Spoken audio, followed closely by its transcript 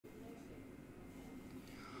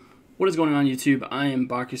What is going on YouTube? I am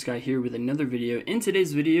Bacchus Guy here with another video. In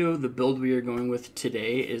today's video, the build we are going with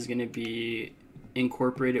today is going to be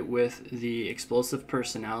incorporated with the explosive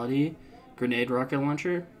personality grenade rocket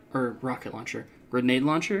launcher, grenade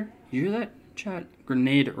launcher. You hear that, chat?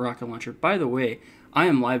 Grenade rocket launcher. By the way, I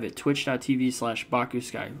am live at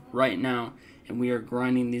twitch.tv/BacchusGuy right now, and we are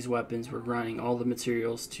grinding these weapons. We're grinding all the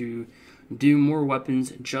materials to do more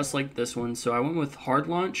weapons just like this one. So I went with hard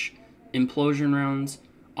launch, implosion rounds,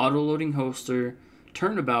 auto-loading holster,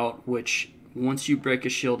 turnabout, which once you break a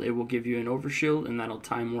shield, it will give you an overshield, and that'll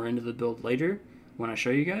tie more into the build later when I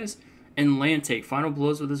show you guys. And land take. Final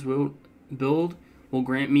blows with this build will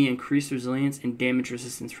grant me increased resilience and damage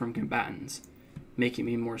resistance from combatants, making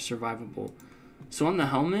me more survivable. So on the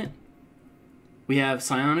helmet, we have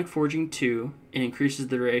Psionic Forging 2. It increases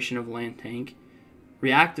the duration of land tank.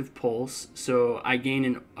 Reactive Pulse, so I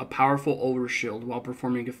gain a powerful overshield while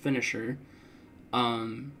performing a finisher.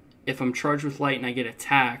 If I'm charged with light and I get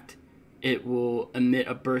attacked, it will emit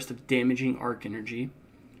a burst of damaging arc energy.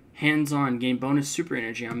 Hands-on, gain bonus super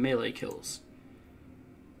energy on melee kills.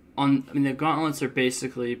 The gauntlets are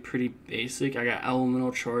basically pretty basic. I got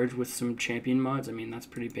elemental charge with some champion mods. That's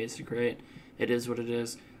pretty basic, right? It is what it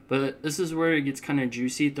is. But this is where it gets kind of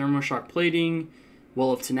juicy. Thermoshock plating,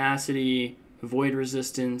 wall of tenacity, void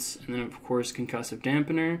resistance, and then of course concussive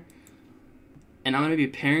dampener. And I'm going to be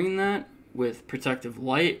pairing that with protective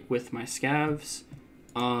light with my scavs.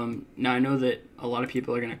 Now I know that a lot of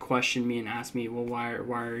people are going to question me and ask me, well, why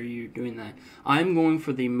are you doing that? I'm going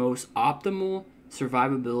for the most optimal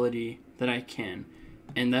survivability that I can,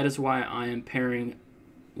 and that is why I am pairing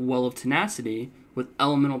Well of Tenacity with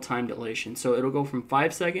Elemental Time Dilation. So it'll go from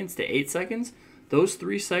 5 seconds to 8 seconds. Those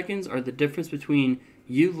 3 seconds are the difference between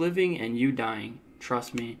you living and you dying.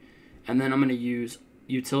 Trust me. And then I'm going to use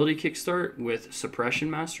Utility Kickstart with Suppression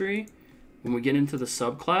Mastery. When we get into the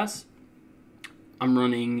subclass, I'm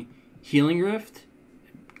running Healing Rift.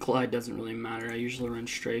 Glide doesn't really matter. I usually run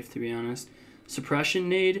Strafe, to be honest. Suppression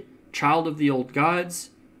Nade, Child of the Old Gods,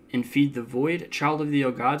 and Feed the Void. Child of the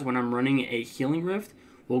Old Gods, when I'm running a Healing Rift,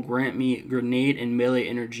 will grant me grenade and melee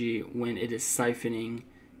energy when it is siphoning,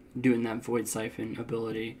 doing that Void Siphon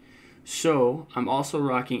ability. So, I'm also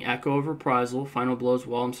rocking Echo of Reprisal. Final blows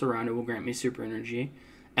while I'm surrounded will grant me super energy.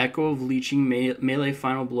 Echo of Leeching, melee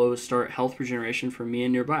final blows start health regeneration for me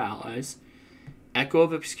and nearby allies. Echo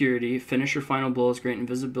of Obscurity, finisher final blows grant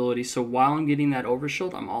invisibility. So while I'm getting that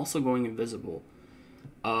overshield, I'm also going invisible.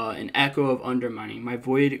 An Echo of Undermining. My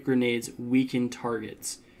void grenades weaken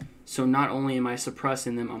targets. So not only am I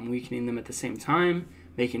suppressing them, I'm weakening them at the same time,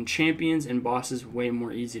 making champions and bosses way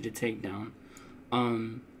more easy to take down.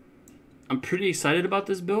 I'm pretty excited about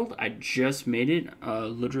this build. I just made it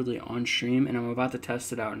literally on stream, and I'm about to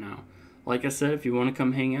test it out now. Like I said, if you want to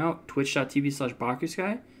come hang out,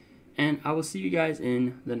 twitch.tv/BacchusGuy, and I will see you guys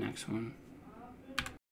in the next one.